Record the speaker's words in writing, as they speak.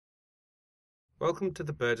Welcome to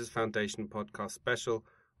the Burgess Foundation podcast special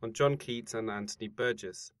on John Keats and Anthony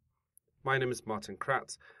Burgess. My name is Martin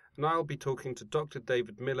Kratz, and I'll be talking to Dr.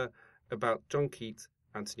 David Miller about John Keats,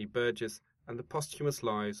 Anthony Burgess, and the posthumous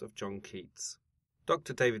lives of John Keats.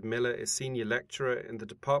 Dr. David Miller is Senior Lecturer in the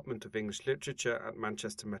Department of English Literature at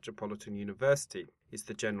Manchester Metropolitan University. He's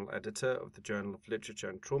the General Editor of the Journal of Literature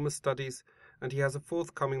and Trauma Studies, and he has a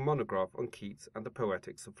forthcoming monograph on Keats and the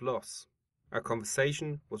Poetics of Loss. Our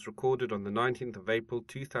conversation was recorded on the 19th of April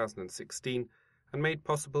 2016 and made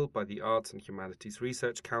possible by the Arts and Humanities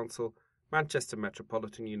Research Council, Manchester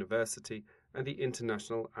Metropolitan University and the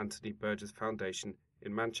International Anthony Burgess Foundation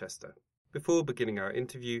in Manchester. Before beginning our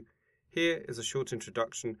interview, here is a short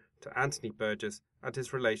introduction to Anthony Burgess and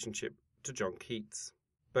his relationship to John Keats.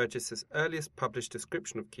 Burgess's earliest published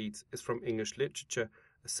description of Keats is from English Literature,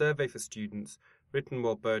 a survey for students, written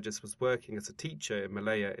while Burgess was working as a teacher in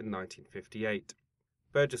Malaya in 1958.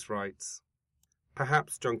 Burgess writes,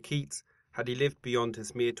 "Perhaps John Keats, had he lived beyond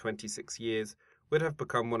his mere 26 years, would have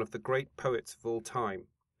become one of the great poets of all time.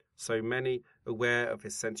 So many, aware of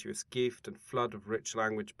his sensuous gift and flood of rich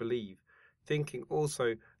language, believe, thinking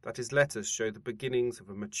also that his letters show the beginnings of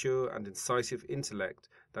a mature and incisive intellect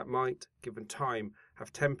that might, given time,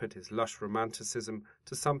 have tempered his lush romanticism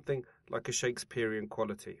to something like a Shakespearean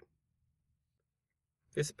quality."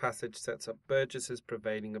 This passage sets up Burgess's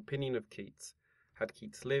prevailing opinion of Keats. Had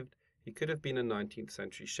Keats lived, he could have been a 19th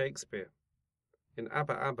century Shakespeare. In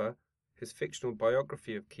ABBA, his fictional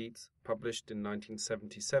biography of Keats, published in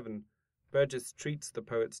 1977, Burgess treats the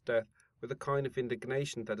poet's death with a kind of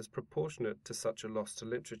indignation that is proportionate to such a loss to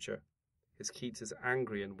literature. His Keats is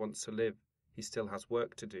angry and wants to live. He still has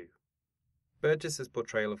work to do. Burgess's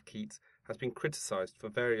portrayal of Keats has been criticised for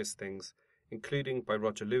various things, including by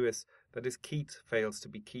Roger Lewis, that his Keats fails to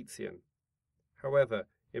be Keatsian. However,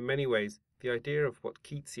 in many ways, the idea of what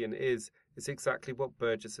Keatsian is exactly what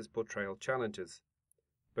Burgess's portrayal challenges.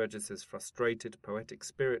 Burgess's frustrated poetic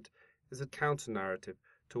spirit is a counter-narrative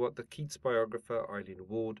to what the Keats biographer Eileen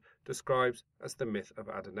Ward describes as the myth of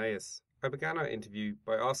Adonais. I began our interview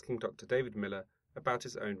by asking Dr. David Miller about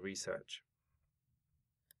his own research.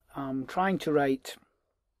 I'm trying to write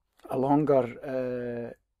a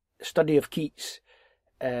longer study of Keats,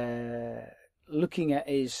 looking at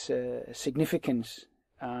his significance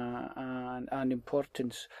and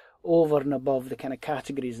importance over and above the kind of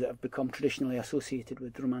categories that have become traditionally associated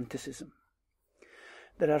with Romanticism.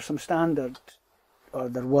 There were some standard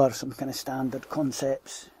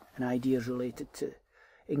concepts and ideas related to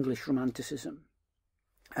English Romanticism,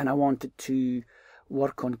 and I wanted to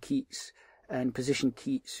work on Keats and position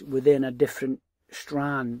Keats within a different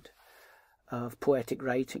strand of poetic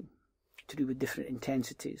writing, to do with different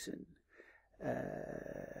intensities and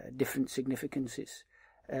different significances,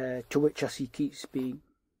 to which I see Keats being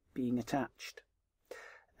attached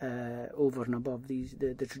over and above the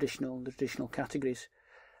traditional categories.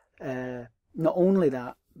 Not only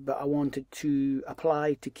that, but I wanted to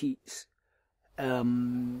apply to Keats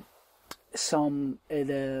some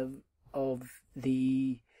of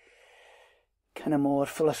the kind of more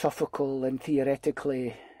philosophical and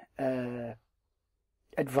theoretically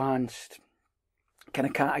advanced kind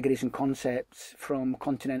of categories and concepts from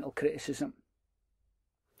continental criticism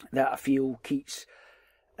that I feel Keats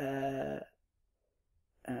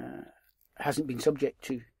hasn't been subject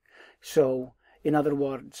to. So, in other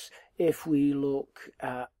words, if we look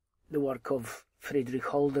at the work of Friedrich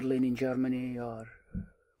Hölderlin in Germany or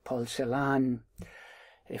Paul Celan,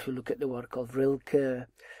 if we look at the work of Rilke,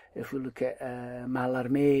 if we look at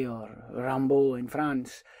Mallarmé or Rimbaud in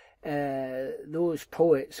France, those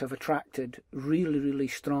poets have attracted really, really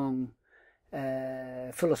strong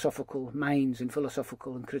philosophical minds and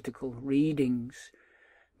philosophical and critical readings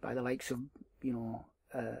by the likes of,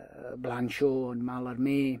 Blanchot and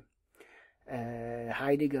Mallarmé,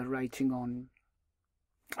 Heidegger writing on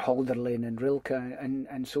Hölderlin and Rilke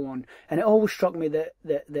and so on. And it always struck me that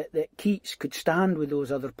Keats could stand with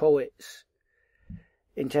those other poets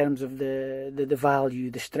in terms of the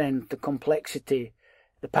value, the strength, the complexity,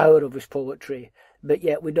 the power of his poetry, but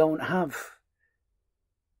yet we don't have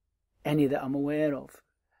any that I'm aware of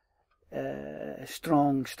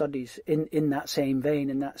strong studies in that same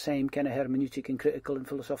vein, in that same kind of hermeneutic and critical and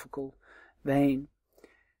philosophical vein.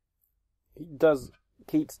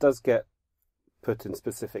 Keats does get put in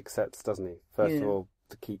specific sets, doesn't he? First of all,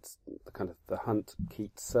 the Hunt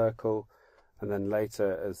Keats circle, and then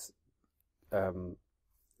later as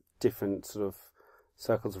different sort of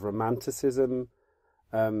circles of Romanticism.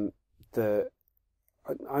 I'm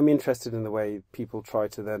interested in the way people try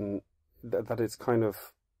to then that it's kind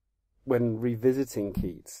of when revisiting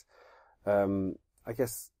Keats, I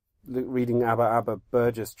guess reading ABBA,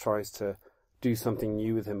 Burgess tries to do something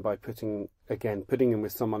new with him by putting him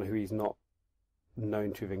with someone who he's not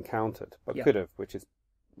known to have encountered, but could have, which is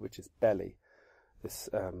Belli, this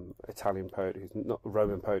Italian poet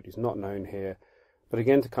Roman poet who's not known here, but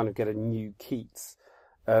again to kind of get a new Keats.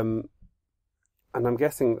 And I'm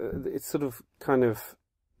guessing it's sort of kind of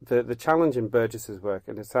the challenge in Burgess's work,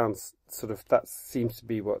 and it sounds sort of, that seems to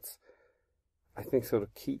be what's, I think, sort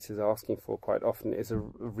of Keats is asking for quite often, is a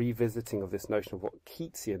revisiting of this notion of what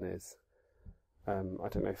Keatsian is. I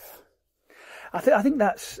don't know if... I think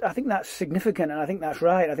that's significant, and I think that's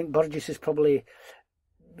right. I think Burgess is probably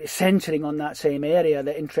centering on that same area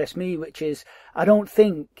that interests me, which is, I don't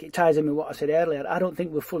think, it ties in with what I said earlier, I don't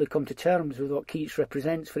think we've fully come to terms with what Keats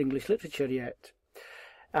represents for English literature yet.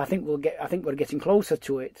 I think we're getting closer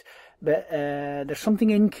to it, but there's something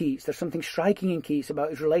in Keats, there's something striking in Keats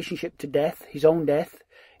about his relationship to death, his own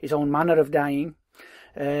manner of dying.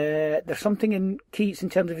 There's something in Keats in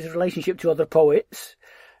terms of his relationship to other poets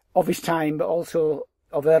of his time, but also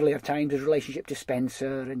of earlier times, his relationship to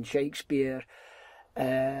Spenser and Shakespeare,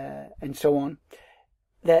 and so on,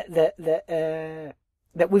 that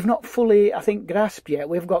we've not fully, I think, grasped yet.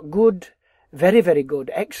 We've got good, very, very good,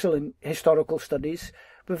 excellent historical studies.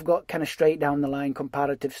 We've got kind of straight down the line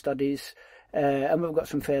comparative studies, and we've got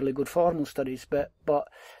some fairly good formal studies. But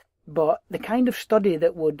the kind of study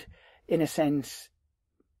that would, in a sense,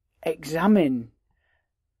 examine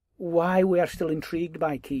why we are still intrigued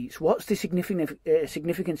by Keats, what's the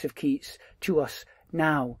significance of Keats to us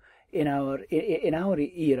now in our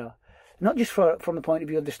era, not just from the point of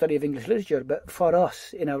view of the study of English literature, but for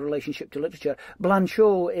us in our relationship to literature.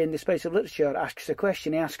 Blanchot, in The Space of Literature, asks a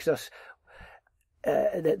question. He asks us,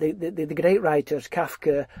 the great writers,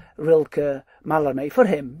 Kafka, Rilke, Mallarmé, for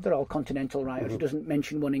him, they're all continental writers, he doesn't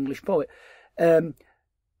mention one English poet,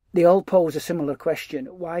 they all pose a similar question: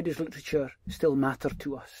 why does literature still matter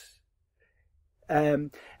to us?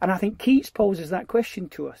 And I think Keats poses that question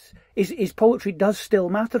to us. His poetry does still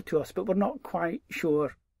matter to us, but we're not quite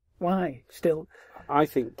sure why still. I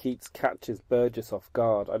think Keats catches Burgess off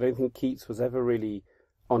guard. I don't think Keats was ever really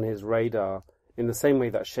on his radar in the same way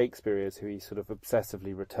that Shakespeare is, who he sort of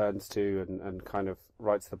obsessively returns to and kind of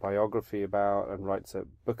writes the biography about and writes a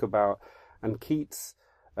book about. And Keats,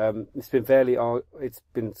 it's been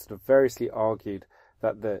sort of variously argued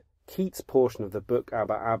that the Keats portion of the book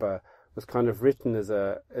ABBA was kind of written as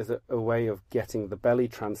a way of getting the Belli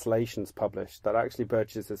translations published. That actually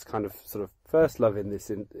Burgess's kind of sort of first love in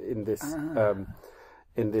this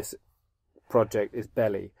project is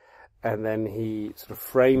Belli, and then he sort of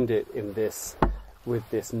framed it with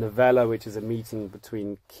this novella, which is a meeting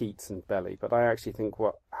between Keats and Belli. But I actually think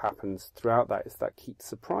what happens throughout that is that Keats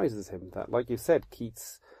surprises him. That, like you said,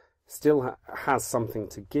 Keats still has something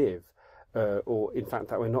to give, or in fact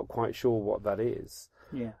that we're not quite sure what that is.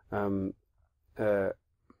 Yeah. And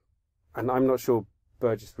I'm not sure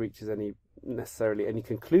Burgess reaches necessarily any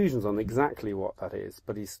conclusions on exactly what that is,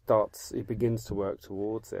 but he begins to work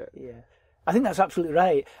towards it. Yeah. I think that's absolutely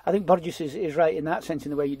right. I think Burgess is right in that sense, in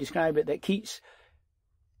the way you describe it, that Keats,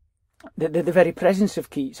 the very presence of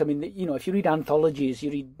Keats, I mean, if you read anthologies,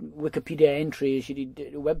 you read Wikipedia entries, you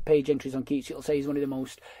read web page entries on Keats, it'll say he's one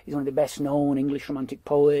of the best known English romantic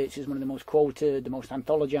poets, he's one of the most quoted, the most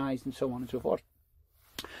anthologized, and so on and so forth.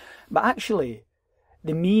 But actually,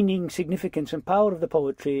 the meaning, significance, and power of the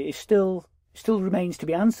poetry is still remains to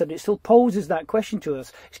be answered. It still poses that question to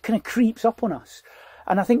us. It kind of creeps up on us,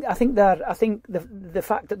 and I think the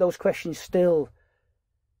fact that those questions still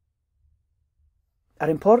are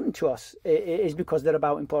important to us is because they're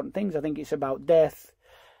about important things. I think it's about death,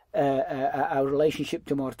 our relationship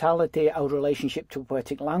to mortality, our relationship to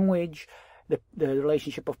poetic language, the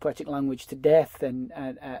relationship of poetic language to death and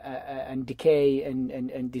decay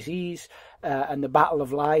and disease, and the battle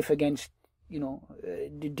of life against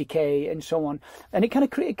decay and so on. And it kind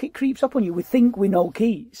of it creeps up on you. We think we know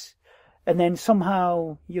Keats, and then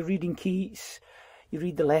somehow you're reading Keats, you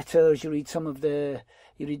read the letters, you read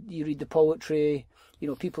you read the poetry.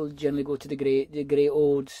 People generally go to the great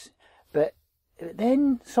odes, but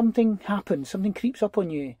then something happens, something creeps up on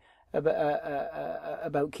you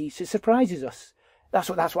about Keats. It surprises us. That's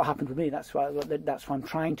what happened with me. That's why I'm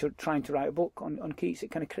trying to write a book on Keats.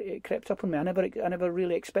 It crept up on me. I never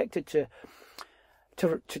really expected to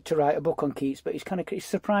write a book on Keats, but it's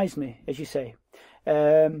surprised me, as you say.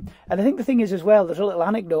 And I think the thing is as well, there's a little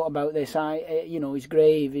anecdote about this. His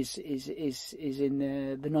grave is in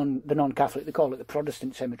the non-Catholic. They call it the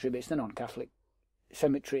Protestant cemetery, but it's the non-Catholic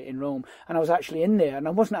cemetery in Rome, and I was actually in there, and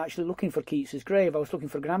I wasn't actually looking for Keats's grave. I was looking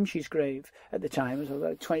for Gramsci's grave at the time. It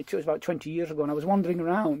was about 20 years ago, and I was wandering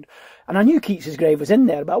around, and I knew Keats's grave was in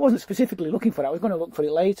there, but I wasn't specifically looking for it. I was going to look for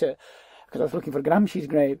it later because I was looking for Gramsci's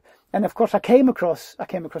grave, and of course I came across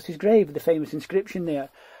his grave, the famous inscription there,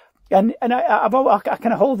 and I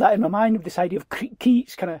kind of hold that in my mind, of this idea of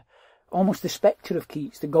Keats, kind of almost the spectre of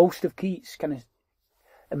Keats, the ghost of Keats, kind of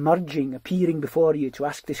emerging, appearing before you to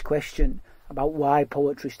ask this question about why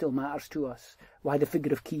poetry still matters to us, why the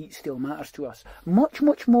figure of Keats still matters to us, much,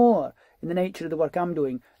 much more in the nature of the work I'm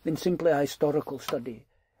doing than simply a historical study.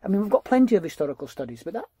 I mean, we've got plenty of historical studies,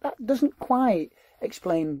 but that doesn't quite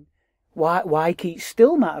explain why Keats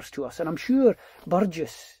still matters to us. And I'm sure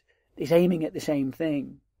Burgess is aiming at the same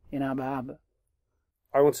thing in ABBA.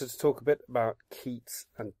 I wanted to talk a bit about Keats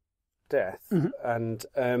and death, and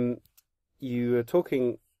you were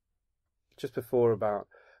talking just before about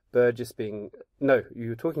Burgess you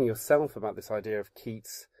were talking yourself about this idea of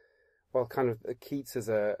Keats, well, kind of Keats as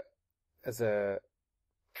a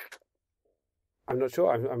I'm not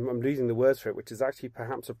sure, I'm losing the words for it, which is actually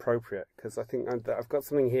perhaps appropriate, because I think I've got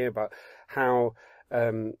something here about how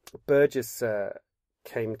Burgess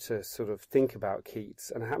came to sort of think about Keats,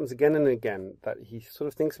 and it happens again and again that he sort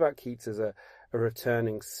of thinks about Keats as a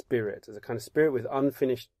returning spirit, as a kind of spirit with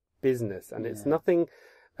unfinished business, and it's nothing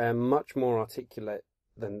much more articulate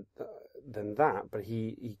than that, but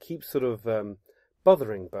he keeps sort of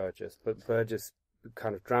bothering Burgess, but Burgess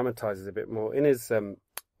kind of dramatizes a bit more. In his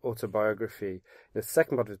autobiography, in the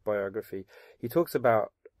second part of his biography, he talks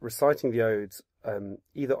about reciting the odes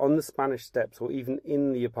either on the Spanish Steps or even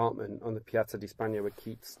in the apartment on the Piazza di Spagna where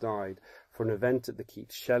Keats died, for an event at the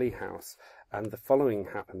Keats Shelley House, and the following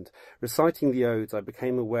happened. Reciting the odes, I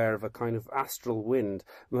became aware of a kind of astral wind,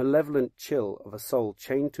 a malevolent chill of a soul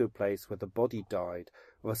chained to a place where the body died,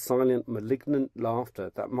 of a silent, malignant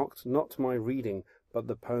laughter that mocked not my reading, but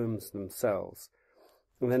the poems themselves.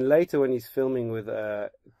 And then later, when he's filming with a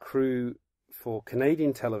crew for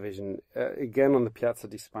Canadian television, again on the Piazza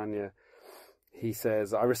di Spagna, he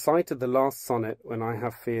says, I recited the last sonnet when I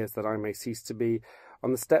have fears that I may cease to be,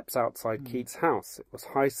 on the steps outside Keats' house. It was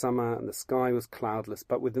high summer and the sky was cloudless,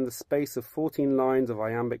 but within the space of 14 lines of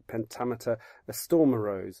iambic pentameter, a storm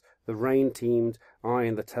arose. The rain teemed, I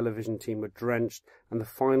and the television team were drenched, and the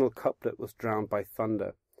final couplet was drowned by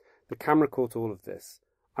thunder. The camera caught all of this.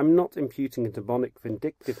 I'm not imputing a demonic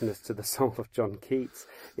vindictiveness to the soul of John Keats.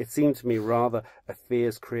 It seemed to me rather a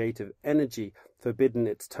fierce creative energy, forbidden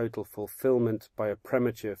its total fulfilment by a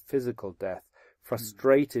premature physical death,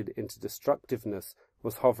 frustrated into destructiveness,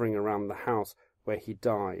 was hovering around the house where he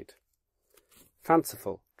died.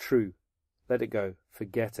 Fanciful, true. Let it go.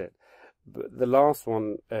 Forget it. But the last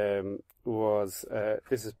one was,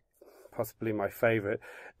 this is possibly my favourite,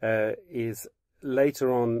 is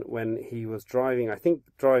later on when he was driving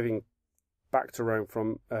back to Rome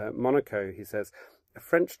from Monaco. He says, a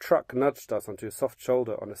French truck nudged us onto a soft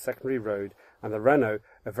shoulder on a secondary road, and the Renault,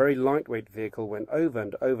 a very lightweight vehicle, went over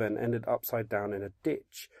and over and ended upside down in a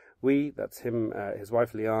ditch. We, that's him, his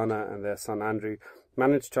wife Liana and their son Andrew,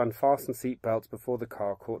 managed to unfasten seat belts before the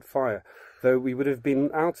car caught fire, though we would have been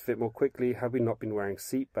out of it more quickly had we not been wearing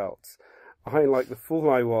seat belts. I, like the fool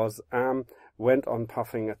I was, went on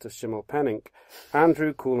puffing at a Schimmelpenninck.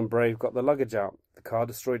 Andrew, cool and brave, got the luggage out. The car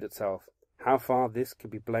destroyed itself. How far this could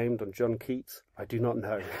be blamed on John Keats, I do not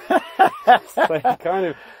know. So he kind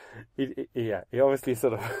of, he obviously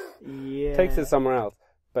sort of takes it somewhere else.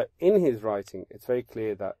 But in his writing, it's very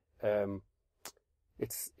clear that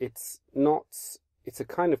it's a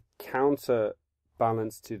kind of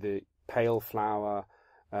counterbalance to the pale flower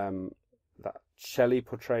that Shelley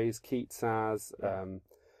portrays Keats as.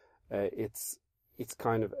 It's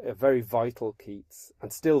kind of a very vital Keats,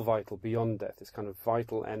 and still vital beyond death. This kind of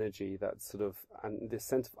vital energy that sort of, and this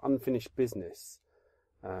sense of unfinished business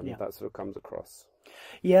that sort of comes across.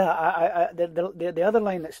 Yeah, the other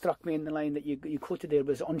line that struck me in the line that you quoted there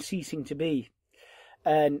was unceasing to be,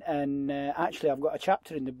 and actually I've got a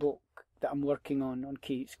chapter in the book that I'm working on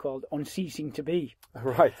Keats called Unceasing to Be.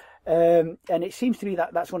 Right. And it seems to me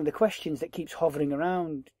that that's one of the questions that keeps hovering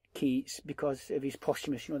around Keats because of his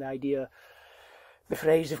posthumous, the idea, the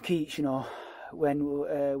phrase of Keats, when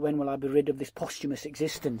will I be rid of this posthumous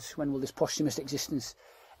existence? When will this posthumous existence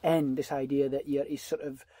end? This idea that he's sort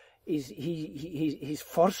of his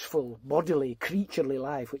forceful, bodily, creaturely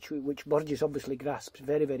life, which Burgess obviously grasps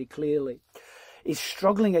very, very clearly, is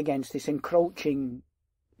struggling against this encroaching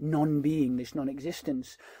non-being, this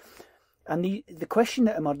non-existence. And the question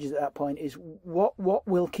that emerges at that point is, what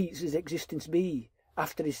will Keats's existence be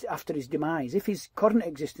after his demise, if his current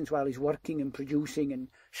existence while he's working and producing and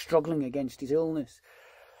struggling against his illness,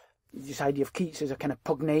 this idea of Keats as a kind of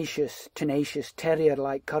pugnacious, tenacious,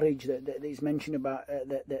 terrier-like courage that is mentioned about,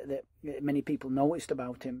 that many people noticed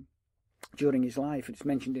about him during his life. It's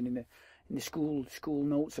mentioned in the school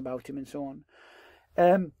notes about him and so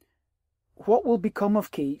on. What will become of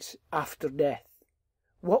Keats after death?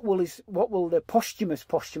 What will the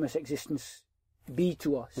posthumous existence be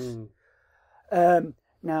to us?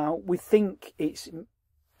 Now we think it's,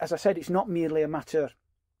 as I said, it's not merely a matter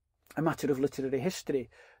of literary history.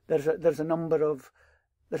 There's a number of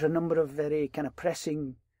very kind of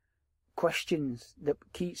pressing questions that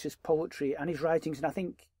Keats's poetry and his writings, and I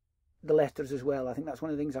think the letters as well. I think that's one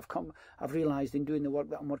of the things I've realised in doing the work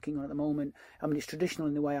that I'm working on at the moment. I mean, it's traditional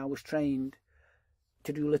in the way I was trained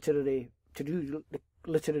to do literary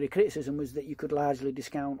criticism, was that you could largely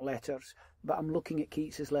discount letters. But I'm looking at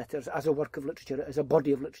Keats's letters as a work of literature, as a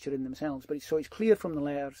body of literature in themselves. But it's clear from the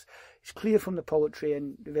letters, it's clear from the poetry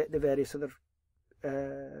and the various other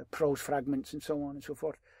prose fragments and so on and so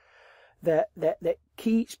forth, that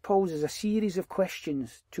Keats poses a series of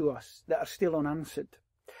questions to us that are still unanswered.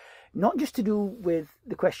 Not just to do with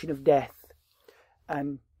the question of death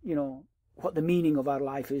and, what the meaning of our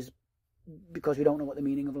life is, because we don't know what the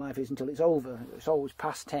meaning of life is until it's over. It's always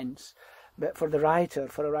past tense. But for a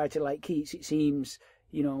writer like Keats, it seems,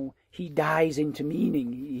 he dies into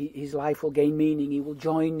meaning. His life will gain meaning. He will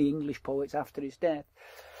join the English poets after his death.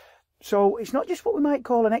 So it's not just what we might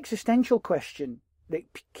call an existential question that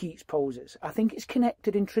Keats poses. I think it's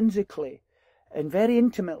connected intrinsically and very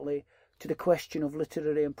intimately to the question of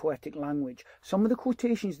literary and poetic language. Some of the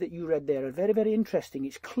quotations that you read there are very, very interesting.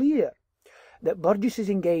 It's clear that Burgess is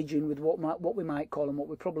engaging with what we might call, and what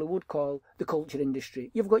we probably would call, the culture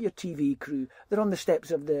industry. You've got your TV crew. They're on the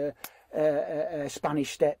steps of the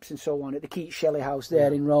Spanish Steps and so on at the Keats Shelley House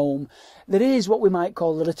there in Rome. There is what we might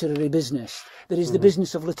call the literary business. There is the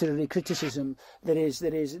business of literary criticism. There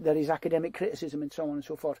is academic criticism and so on and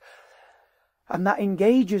so forth. And that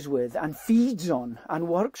engages with and feeds on and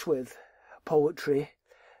works with poetry.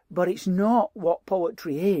 But it's not what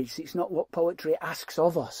poetry is. It's not what poetry asks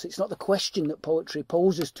of us. It's not the question that poetry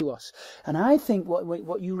poses to us. And I think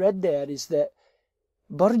what you read there is that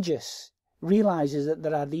Burgess realises that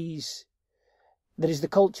there is the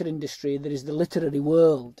culture industry, there is the literary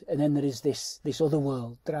world, and then there is this other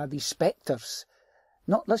world. There are these spectres.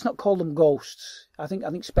 Let's not call them ghosts. I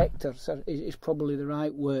think spectres is probably the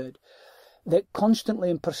right word, that constantly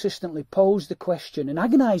and persistently pose the question, an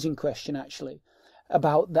agonising question actually,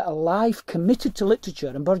 about that a life committed to literature,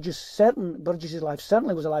 and Burgess's life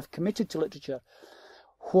certainly was a life committed to literature,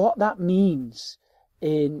 what that means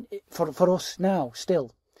for us now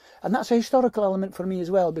still. And that's a historical element for me as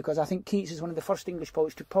well, because I think Keats is one of the first English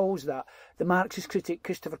poets to pose that. The Marxist critic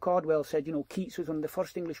Christopher Caldwell said, Keats was one of the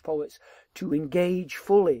first English poets to engage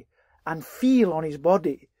fully and feel on his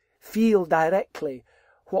body, feel directly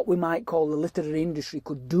what we might call the literary industry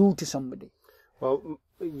could do to somebody. Well,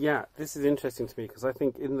 yeah, this is interesting to me, because I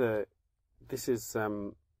think there's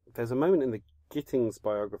a moment in the Gittings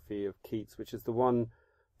biography of Keats, which is the one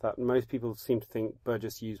that most people seem to think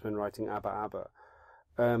Burgess used when writing ABBA, ABBA.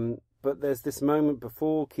 But there's this moment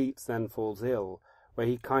before Keats then falls ill, where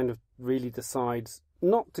he kind of really decides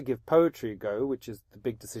not to give poetry a go, which is the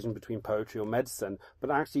big decision between poetry or medicine, but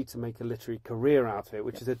actually to make a literary career out of it,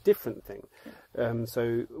 which is a different thing.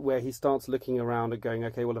 So where he starts looking around and going,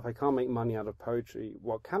 okay, well, if I can't make money out of poetry,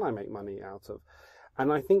 what can I make money out of?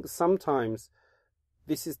 And I think sometimes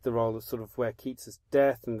this is the role of sort of where Keats's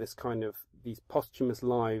death and this kind of these posthumous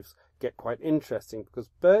lives get quite interesting, because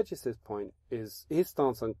Burgess's point is, his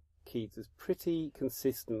stance on Keats is pretty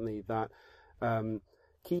consistently that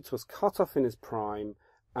Keats was cut off in his prime,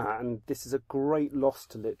 and this is a great loss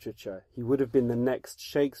to literature. He would have been the next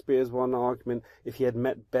Shakespeare, is one argument. If he had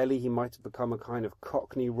met Belly, he might have become a kind of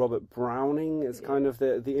Cockney Robert Browning, as kind of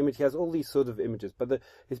the image. He has all these sort of images, but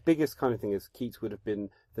his biggest kind of thing is Keats would have been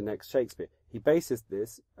the next Shakespeare. He bases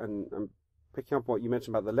this, and I'm picking up what you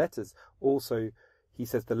mentioned about the letters, also he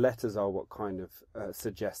says the letters are what kind of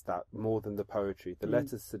suggest that more than the poetry. The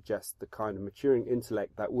letters suggest the kind of maturing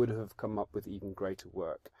intellect that would have come up with even greater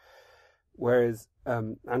work. Whereas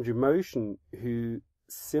Andrew Motion, who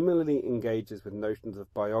similarly engages with notions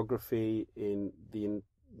of biography in the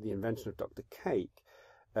invention of Dr. Cake,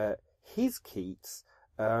 his Keats,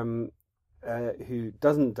 who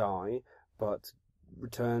doesn't die but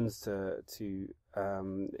returns to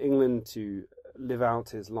England to live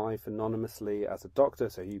out his life anonymously as a doctor,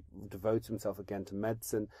 so he devotes himself again to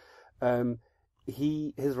medicine.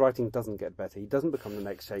 his writing doesn't get better. He doesn't become the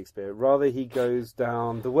next Shakespeare. Rather, he goes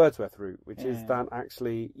down the Wordsworth route, which is that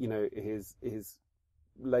actually, his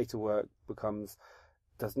later work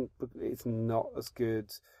it's not as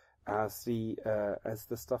good as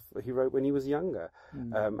the stuff that he wrote when he was younger,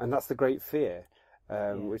 and that's the great fear,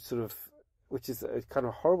 which is a kind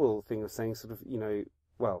of horrible thing of saying, sort of,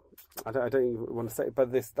 well, I don't even want to say it,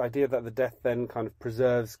 but this idea that the death then kind of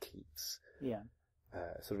preserves Keats,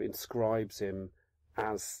 sort of inscribes him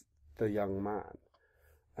as the young man.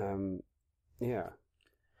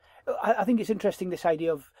 I think it's interesting, this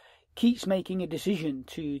idea of Keats making a decision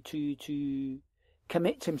to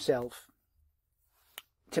commit himself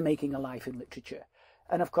to making a life in literature.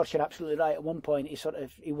 And of course, you're absolutely right. At one point,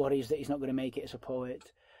 he worries that he's not going to make it as a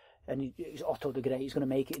poet. And he's Otto the Great, he's going to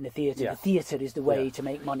make it in the theatre. Yeah. The theatre is the way to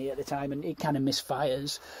make money at the time, and it kind of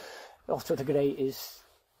misfires. Otto the Great is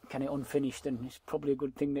kind of unfinished, and it's probably a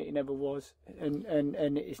good thing that it never was, and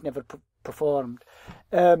it's never performed.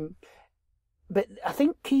 But I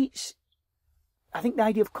think the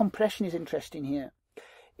idea of compression is interesting here,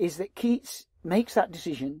 is that Keats makes that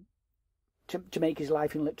decision to make his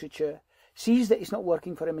life in literature, sees that it's not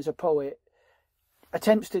working for him as a poet,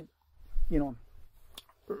 attempts to,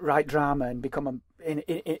 write drama and become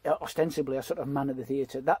ostensibly a sort of man of the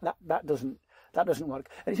theatre. That doesn't work.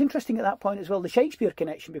 And it's interesting at that point as well, the Shakespeare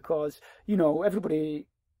connection, because everybody,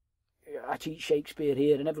 I teach Shakespeare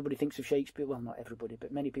here, and everybody thinks of Shakespeare. Well, not everybody,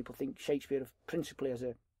 but many people think Shakespeare principally as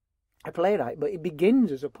a playwright. But it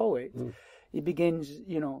begins as a poet. It begins,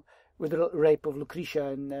 with the rape of Lucretia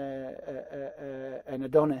and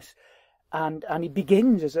Adonis, and he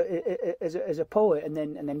begins as a poet, and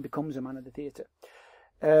then becomes a man of the theatre.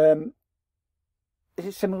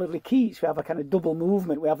 Similarly, Keats, we have a kind of double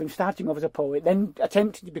movement. We have him starting off as a poet, then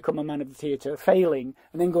attempting to become a man of the theatre, failing,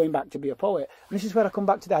 and then going back to be a poet. And this is where I come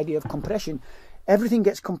back to the idea of compression. Everything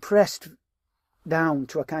gets compressed down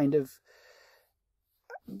to a kind of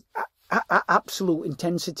absolute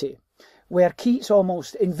intensity, where Keats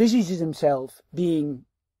almost envisages himself being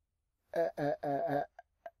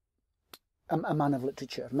a man of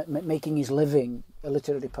literature, making his living, a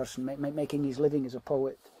literary person, making his living as a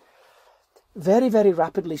poet. Very, very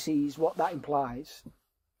rapidly sees what that implies,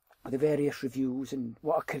 the various reviews, and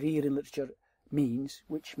what a career in literature means,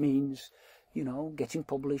 which means, getting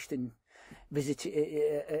published and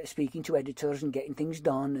speaking to editors and getting things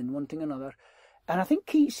done and one thing or another. And I think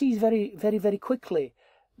Keats sees very, very, very quickly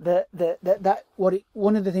that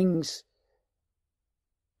one of the things,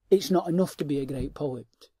 it's not enough to be a great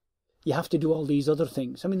poet. You have to do all these other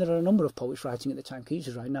things. I mean, there are a number of poets writing at the time Keats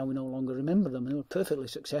was writing. Now we no longer remember them, and they were perfectly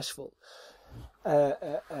successful.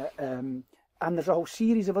 And there's a whole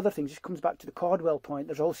series of other things. This comes back to the Cordwell point.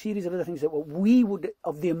 There's a whole series of other things that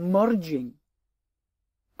of the emerging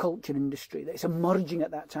culture industry that's emerging at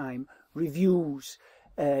that time, reviews,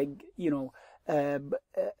 getting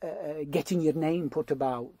your name put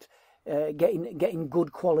about, getting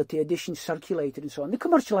good quality editions circulated and so on. The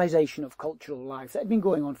commercialisation of cultural life that had been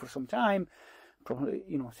going on for some time, probably,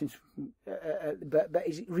 since, but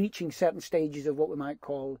is reaching certain stages of what we might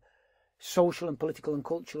call social and political and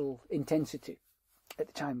cultural intensity at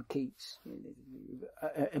the time of Keats,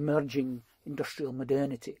 emerging industrial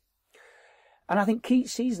modernity. And I think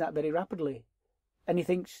Keats sees that very rapidly, and he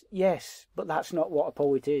thinks, yes, but that's not what a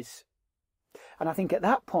poet is. And I think at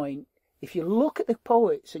that point, if you look at the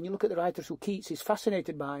poets and you look at the writers who Keats is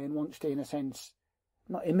fascinated by and wants to, in a sense,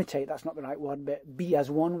 not imitate, that's not the right word, but be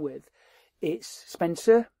as one with, it's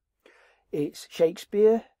Spenser, it's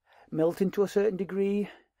Shakespeare, Milton to a certain degree,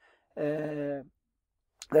 there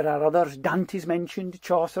are others, Dante's mentioned,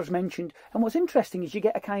 Chaucer's mentioned, and what's interesting is you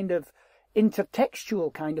get a kind of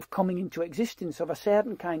intertextual kind of coming into existence of a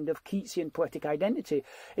certain kind of Keatsian poetic identity.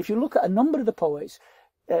 If you look at a number of the poets,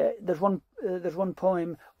 there's one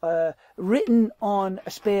poem written on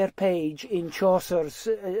a spare page in Chaucer's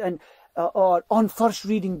or on first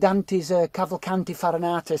reading Dante's Cavalcanti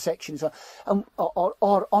Farinata sections,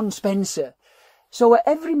 or on Spenser. So at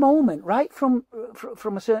every moment, right from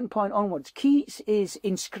a certain point onwards, Keats is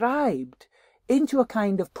inscribed into a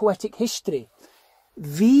kind of poetic history,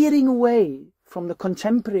 veering away from the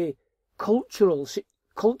contemporary cultural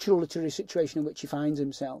literary situation in which he finds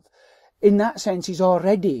himself. In that sense, he's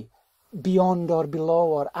already beyond or below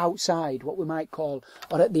or outside what we might call,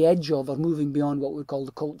 or at the edge of, or moving beyond what we call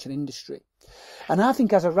the culture industry. And I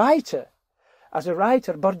think as a writer,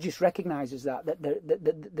 Burgess recognises that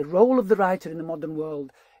the role of the writer in the modern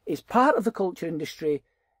world is part of the culture industry,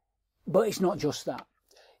 but it's not just that.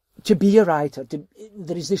 To be a writer,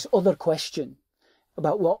 there is this other question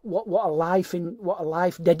about what a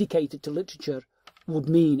life dedicated to literature would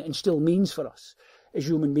mean and still means for us as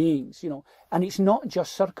human beings, and it's not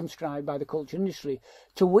just circumscribed by the culture industry,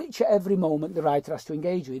 to which at every moment the writer has to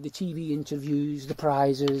engage with, the TV interviews, the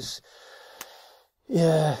prizes,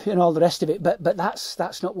 and all the rest of it. But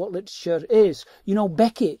that's not what literature is.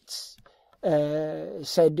 Beckett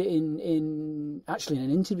said in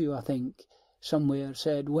an interview, I think, somewhere,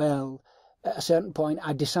 said, well, at a certain point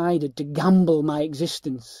I decided to gamble my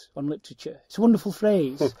existence on literature. It's a wonderful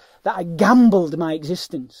phrase, that I gambled my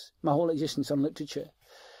whole existence on literature.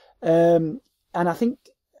 And I think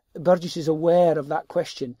Burgess is aware of that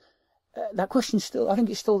question. That question I think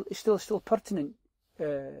it's still pertinent.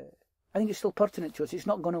 I think it's still pertinent to us. It's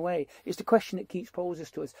not gone away. It's the question that Keats poses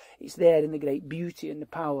to us. It's there in the great beauty and the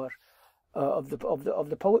power of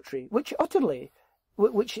the poetry, which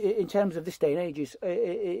in terms of this day and age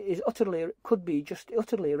could be just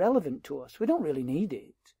utterly irrelevant to us. We don't really need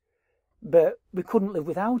it, but we couldn't live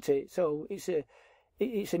without it. So it's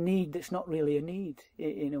a need that's not really a need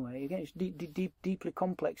in a way. Again, it's deeply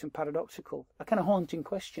complex and paradoxical. A kind of haunting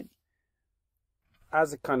question.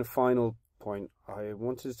 As a kind of final point, I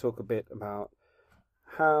wanted to talk a bit about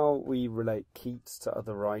how we relate Keats to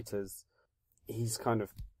other writers. He's kind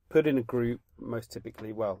of put in a group, most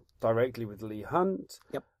typically, directly with Leigh Hunt,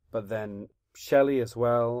 yep, but then Shelley as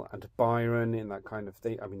well, and Byron in that kind of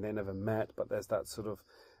thing. I mean, they never met, but there's that sort of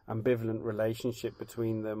ambivalent relationship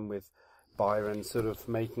between them, with Byron sort of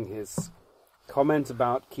making his comment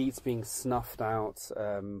about Keats being snuffed out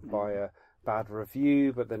by a bad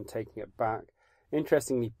review, but then taking it back.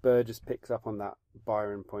 Interestingly, Burgess picks up on that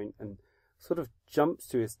Byron point and sort of jumps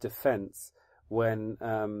to his defence when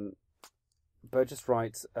Burgess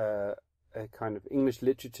writes a kind of English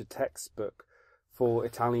literature textbook for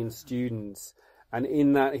Italian students, and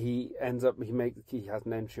in that he has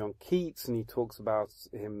an entry on Keats, and he talks about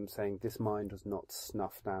him saying this mind was not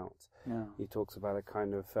snuffed out. No. He talks about a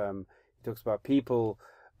kind of he talks about people,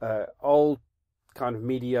 old kind of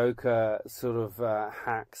mediocre sort of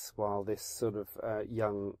hacks, while this sort of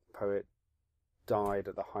young poet died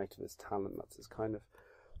at the height of his talent. That's his kind of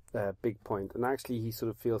big point. And actually he sort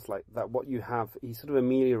of feels like that what you have, he sort of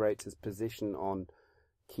ameliorates his position on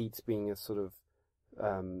Keats being a sort of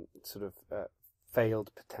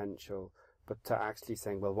failed potential, but to actually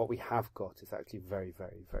saying, well, what we have got is actually very,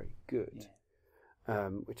 very, very good,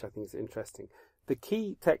 which I think is interesting. The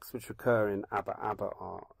key texts which recur in ABBA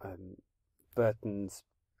are Burton's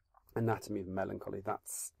Anatomy of Melancholy. That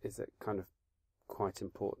is a kind of quite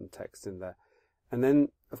important text in there. And then,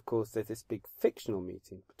 of course, there's this big fictional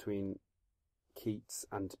meeting between Keats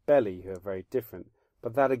and Belly, who are very different.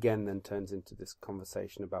 But that again then turns into this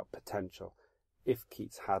conversation about potential. If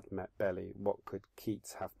Keats had met Belly, what could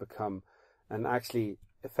Keats have become? And actually,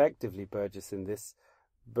 effectively, Burgess in this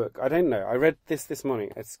book, I don't know, I read this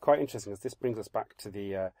morning. It's quite interesting, because this brings us back to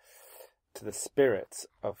the spirit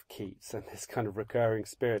of Keats, and this kind of recurring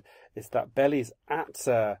spirit is that Belly is at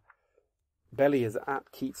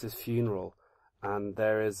Keats's funeral. And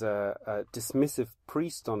there is a dismissive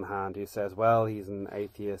priest on hand who says, well, he's an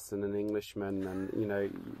atheist and an Englishman, and,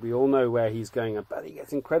 we all know where he's going. But he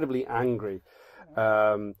gets incredibly angry.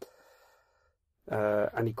 And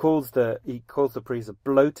he calls the priest a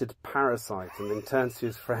bloated parasite, and then turns to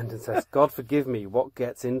his friend and says, God forgive me, what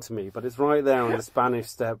gets into me? But it's right there on the Spanish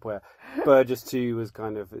Step where Burgess too has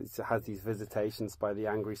these visitations by the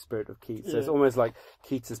angry spirit of Keats. Yeah. So it's almost like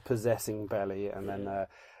Keats is possessing Belly, and then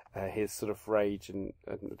his sort of rage and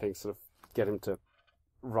things sort of get him to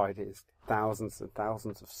write his thousands and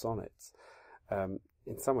thousands of sonnets. In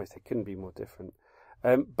some ways, they couldn't be more different.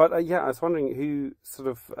 But I was wondering who sort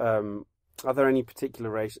of are there any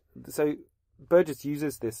particular so Burgess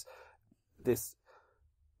uses this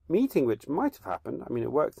meeting, which might have happened. I mean,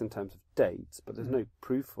 it works in terms of dates, but there's no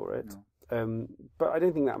proof for it. No. But I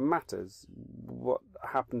don't think that matters. What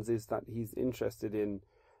happens is that he's interested in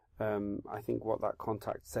I think what that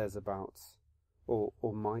contact says about, or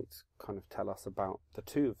might kind of tell us about the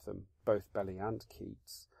two of them, both Belly and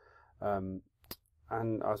Keats. And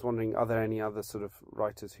I was wondering, are there any other sort of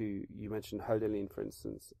writers who, you mentioned Hölderlin, for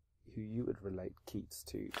instance, who you would relate Keats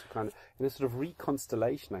to kind of in a sort of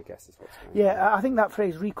reconstellation, I guess is what's going on. Yeah, I think that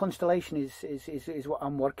phrase reconstellation is what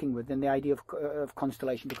I'm working with, and the idea of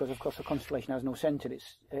constellation, because of course a constellation has no centre.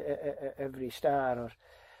 It's every star or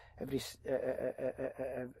every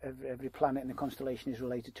planet in the constellation is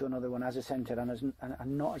related to another one as a centre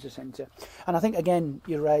and not as a centre. And I think, again,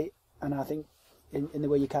 you're right, and I think in the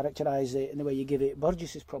way you characterise it, in the way you give it,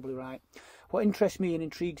 Burgess is probably right. What interests me and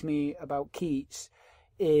intrigues me about Keats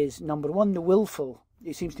is, number one,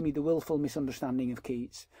 it seems to me the willful misunderstanding of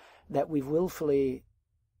Keats, that we've willfully,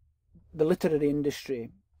 the literary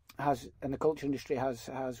industry and the culture industry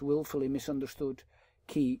has willfully misunderstood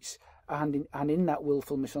Keats, and in that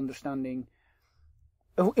willful misunderstanding,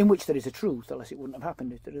 in which there is a truth, else it wouldn't have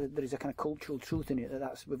happened. There is a kind of cultural truth in it,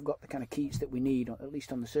 that's we've got the kind of Keats that we need, at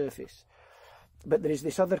least on the surface. But there is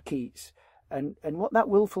this other Keats, and what that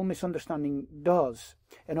willful misunderstanding does,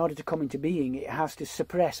 in order to come into being, it has to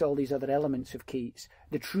suppress all these other elements of Keats.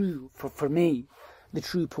 The true, for me, the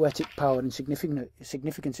true poetic power and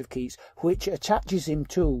significance of Keats, which attaches him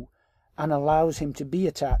to and allows him to be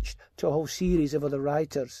attached to a whole series of other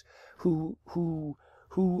writers who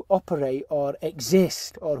operate or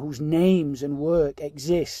exist, or whose names and work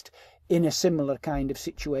exist in a similar kind of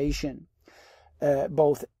situation,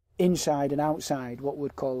 both inside and outside what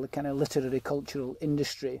we'd call the kind of literary cultural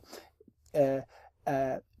industry.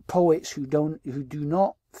 Poets who do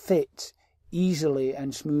not fit easily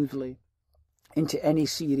and smoothly into any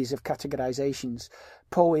series of categorizations.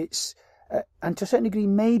 Poets, and to a certain degree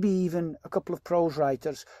maybe even a couple of prose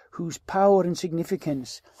writers, whose power and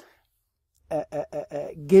significance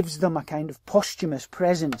gives them a kind of posthumous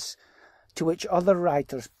presence to which other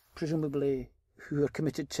writers, presumably who are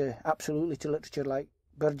committed absolutely to literature, like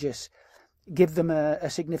Burgess, give them a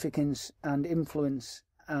significance and influence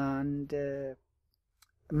and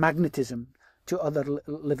magnetism to other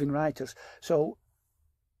living writers. So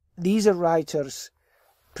these are writers,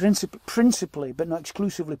 principally but not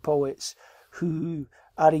exclusively poets, who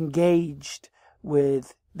are engaged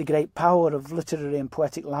with the great power of literary and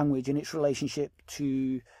poetic language in its relationship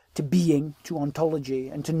to being, to ontology,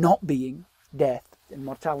 and to not being, death and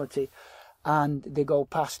mortality, and they go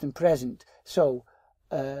past and present. So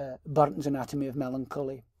Burton's Anatomy of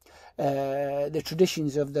Melancholy, the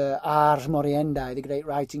traditions of the Ars Moriendi, the great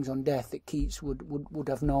writings on death that Keats would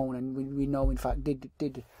have known, and we know in fact did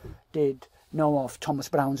know of, Thomas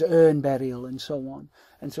Brown's Urn Burial, and so on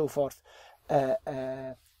and so forth,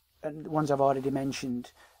 and the ones I've already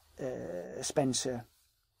mentioned, Spenser,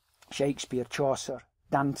 Shakespeare, Chaucer,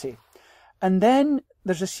 Dante. And then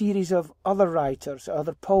there's a series of other writers,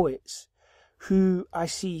 other poets, who I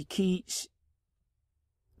see Keats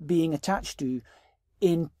being attached to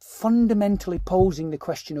in fundamentally posing the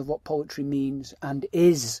question of what poetry means and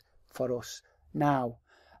is for us now.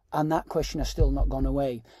 And that question has still not gone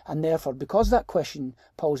away. And therefore, because that question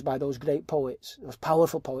posed by those great poets, those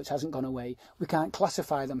powerful poets, hasn't gone away, we can't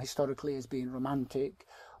classify them historically as being romantic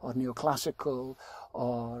or neoclassical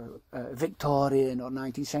or Victorian or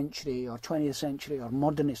 19th century or 20th century or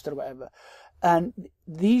modernist or whatever. And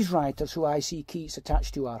these writers who I see Keats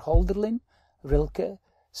attached to are Hölderlin, Rilke,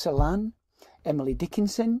 Celan, Emily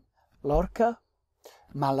Dickinson, Lorca,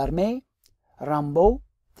 Mallarmé, Rimbaud,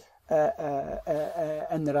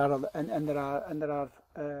 and there are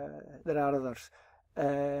others.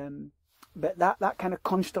 But that kind of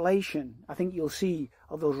constellation, I think you'll see,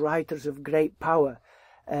 of those writers of great power,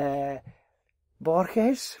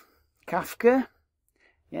 Borges, Kafka,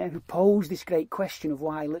 who pose this great question of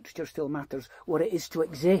why literature still matters, what it is to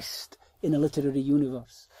exist in a literary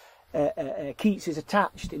universe. Keats is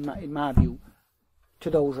attached, in my view, to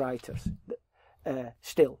those writers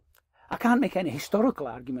still. I can't make any historical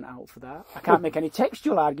argument out for that. I can't make any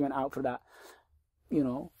textual argument out for that.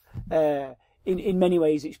 In many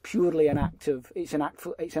ways, it's purely an act of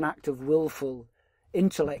willful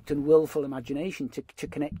intellect and willful imagination to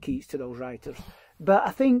connect Keats to those writers. But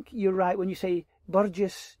I think you're right when you say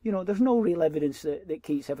Burgess. There's no real evidence that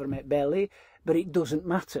Keats ever met Belly, but it doesn't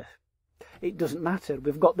matter. It doesn't matter.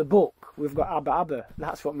 We've got the book. We've got ABBA.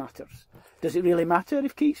 That's what matters. Does it really matter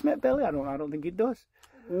if Keats met Belly? I don't think it does.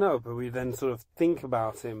 No, but we then sort of think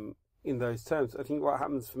about him in those terms. I think what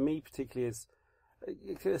happens for me particularly is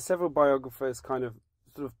several biographers kind of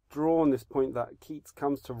sort of draw on this point that Keats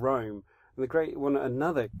comes to Rome, and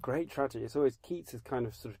another great tragedy, it's always Keats is kind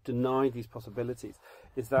of sort of denied these possibilities,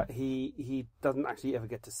 is that he doesn't actually ever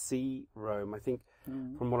get to see Rome. I think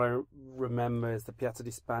from what I remember is the Piazza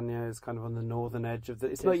di Spagna is kind of on the northern edge of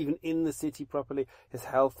it's not even in the city properly. His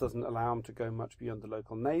health doesn't allow him to go much beyond the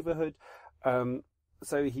local neighbourhood.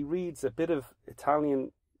 So he reads a bit of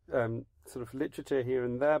Italian sort of literature here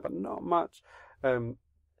and there, but not much.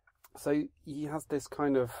 So he has this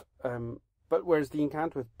kind of... but whereas the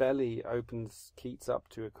encounter with Belly opens Keats up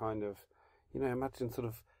to a kind of, imagine sort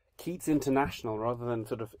of Keats international rather than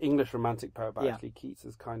sort of English romantic poet, but actually Keats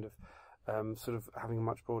is kind of sort of having a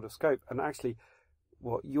much broader scope. And actually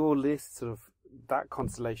what your list, sort of that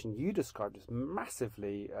constellation you described, is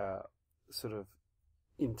massively sort of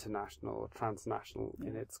international or transnational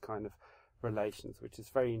in its kind of relations, which is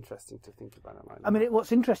very interesting to think about it like that. I mean,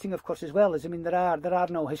 what's interesting, of course, as well is, there are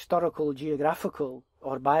no historical, geographical,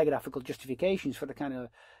 or biographical justifications for the kind of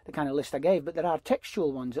list I gave, but there are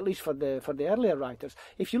textual ones, at least for the earlier writers.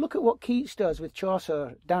 If you look at what Keats does with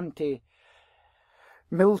Chaucer, Dante,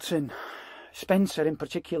 Milton, Spenser in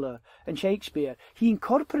particular, and Shakespeare, he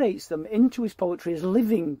incorporates them into his poetry as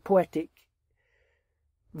living poetic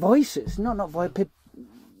voices, not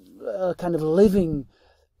kind of living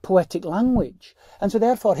poetic language. And so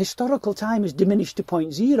therefore historical time is diminished to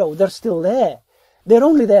point zero. They're still there. They're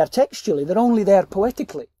only there textually, they're only there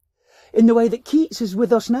poetically, in the way that Keats is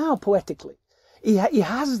with us now poetically. He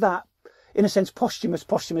has that, in a sense,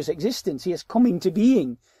 posthumous existence. He has come into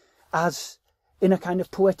being as in a kind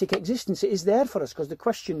of poetic existence. It is there for us, because the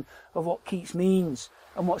question of what Keats means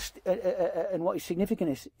and what his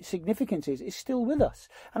significance is still with us.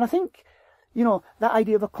 And I think, that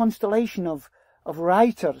idea of a constellation of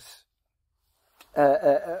writers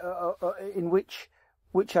in which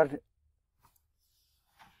are,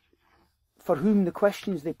 for whom the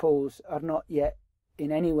questions they pose are not yet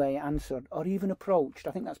in any way answered or even approached.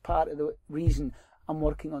 I think that's part of the reason I'm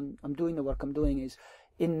doing the work I'm doing, is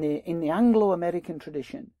in the Anglo-American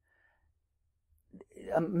tradition,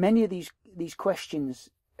 many of these questions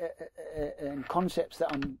and concepts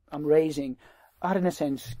that I'm raising are, in a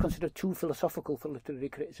sense, considered too philosophical for literary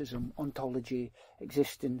criticism. Ontology,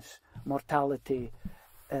 existence, mortality.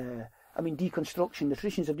 Deconstruction. The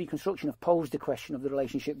traditions of deconstruction have posed the question of the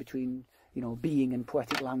relationship between, being and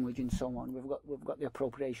poetic language and so on. We've got the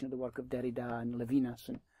appropriation of the work of Derrida and Levinas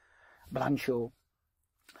and Blanchot,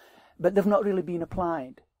 but they've not really been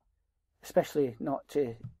applied, especially not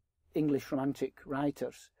to English Romantic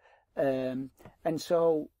writers, and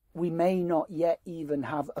so we may not yet even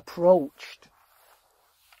have approached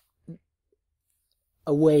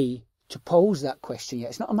a way to pose that question yet.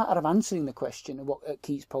 It's not a matter of answering the question of what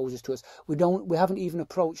Keats poses to us. We haven't even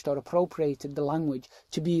approached or appropriated the language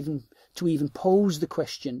to even pose the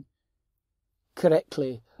question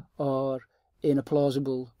correctly or in a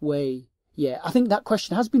plausible way yet. I think that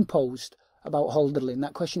question has been posed about Hölderlin.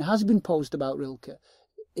 That question has been posed about Rilke.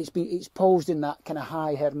 It's posed in that kind of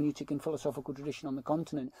high hermeneutic and philosophical tradition on the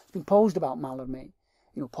continent. It's been posed about Mallarmé.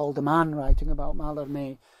 Paul de Man writing about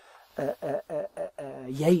Mallarmé.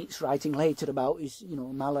 Yeats writing later about his,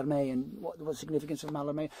 Mallarmé and what the significance of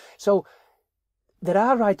Mallarmé. So there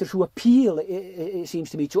are writers who appeal, it seems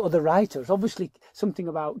to me, to other writers. Obviously, something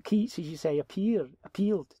about Keats, as you say, appealed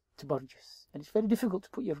to Burgess, and it's very difficult to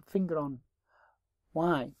put your finger on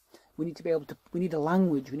why. We need to be able to. We need a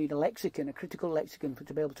language. We need a lexicon, a critical lexicon,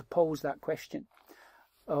 to be able to pose that question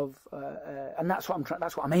of, and that's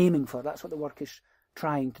what I'm aiming for. That's what the work is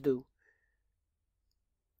trying to do.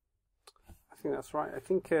 I think that's right. I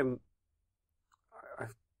think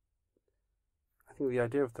the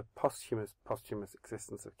idea of the posthumous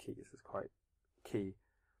existence of Keats is quite key,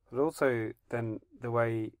 but also then the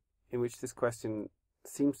way in which this question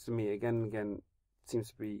seems to me again and again seems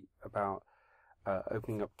to be about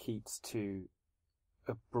opening up Keats to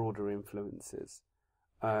broader influences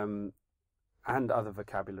and other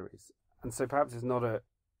vocabularies, and so perhaps it's not a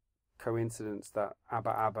coincidence that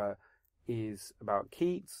ABBA is about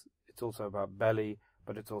Keats. It's also about Belly,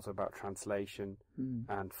 but it's also about translation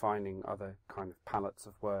and finding other kind of palettes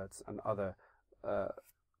of words and other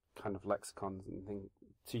kind of lexicons and things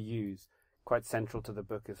to use. Quite central to the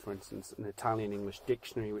book is, for instance, an Italian-English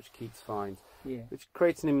dictionary which Keats finds, which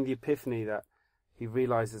creates in him the epiphany that he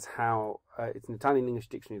realizes how it's an Italian-English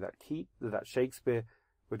dictionary that Shakespeare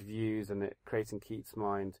would use, and it creates in Keats'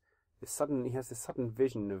 mind he has this sudden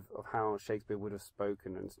vision of how Shakespeare would have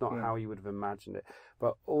spoken, and it's not how he would have imagined it,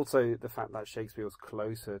 but also the fact that Shakespeare was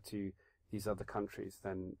closer to these other countries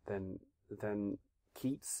than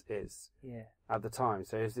Keats is at the time.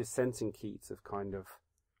 So there's this sense in Keats of kind of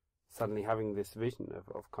suddenly having this vision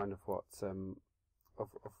of kind of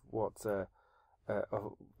well,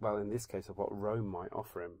 in this case, of what Rome might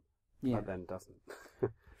offer him, but then doesn't.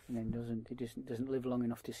 And then doesn't. He just doesn't live long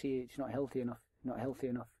enough to see it. It's not healthy enough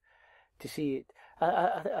to see it.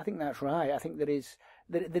 I think that's right. I think there is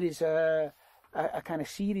a kind of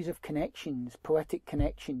series of connections, poetic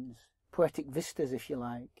vistas, if you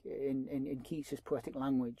like, in Keats's poetic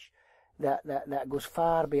language, that goes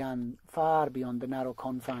far beyond the narrow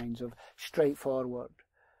confines of straightforward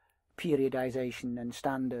periodization and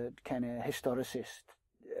standard kind of historicist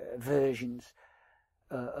versions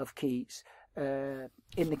of Keats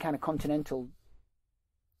in the kind of continental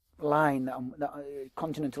line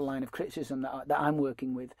continental line of criticism that I'm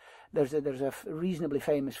working with. There's a reasonably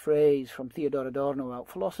famous phrase from Theodor Adorno about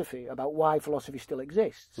philosophy, about why philosophy still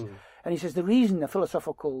exists. And he says the reason the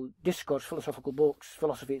philosophical discourse, philosophical books,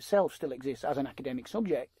 philosophy itself still exists as an academic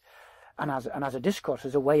subject and as a discourse,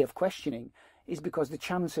 as a way of questioning, is because the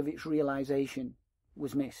chance of its realisation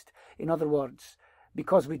was missed. In other words,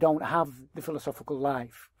 because we don't have the philosophical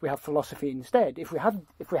life, we have philosophy instead. If we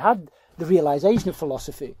had the realisation of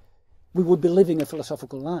philosophy, we would be living a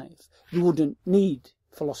philosophical life. We wouldn't need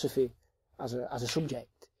philosophy as a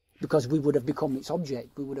subject, because we would have become its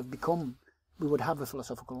object. We would have a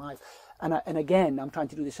philosophical life. And again, I'm trying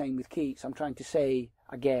to do the same with Keats. I'm trying to say,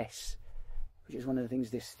 I guess, which is one of the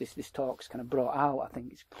things this talk's kind of brought out, I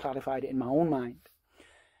think it's clarified it in my own mind,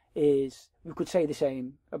 is we could say the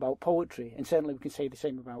same about poetry, and certainly we can say the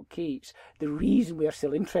same about Keats. The reason we are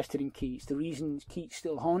still interested in Keats, the reason Keats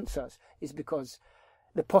still haunts us, is because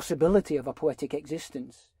the possibility of a poetic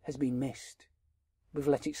existence has been missed. We've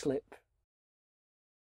let it slip.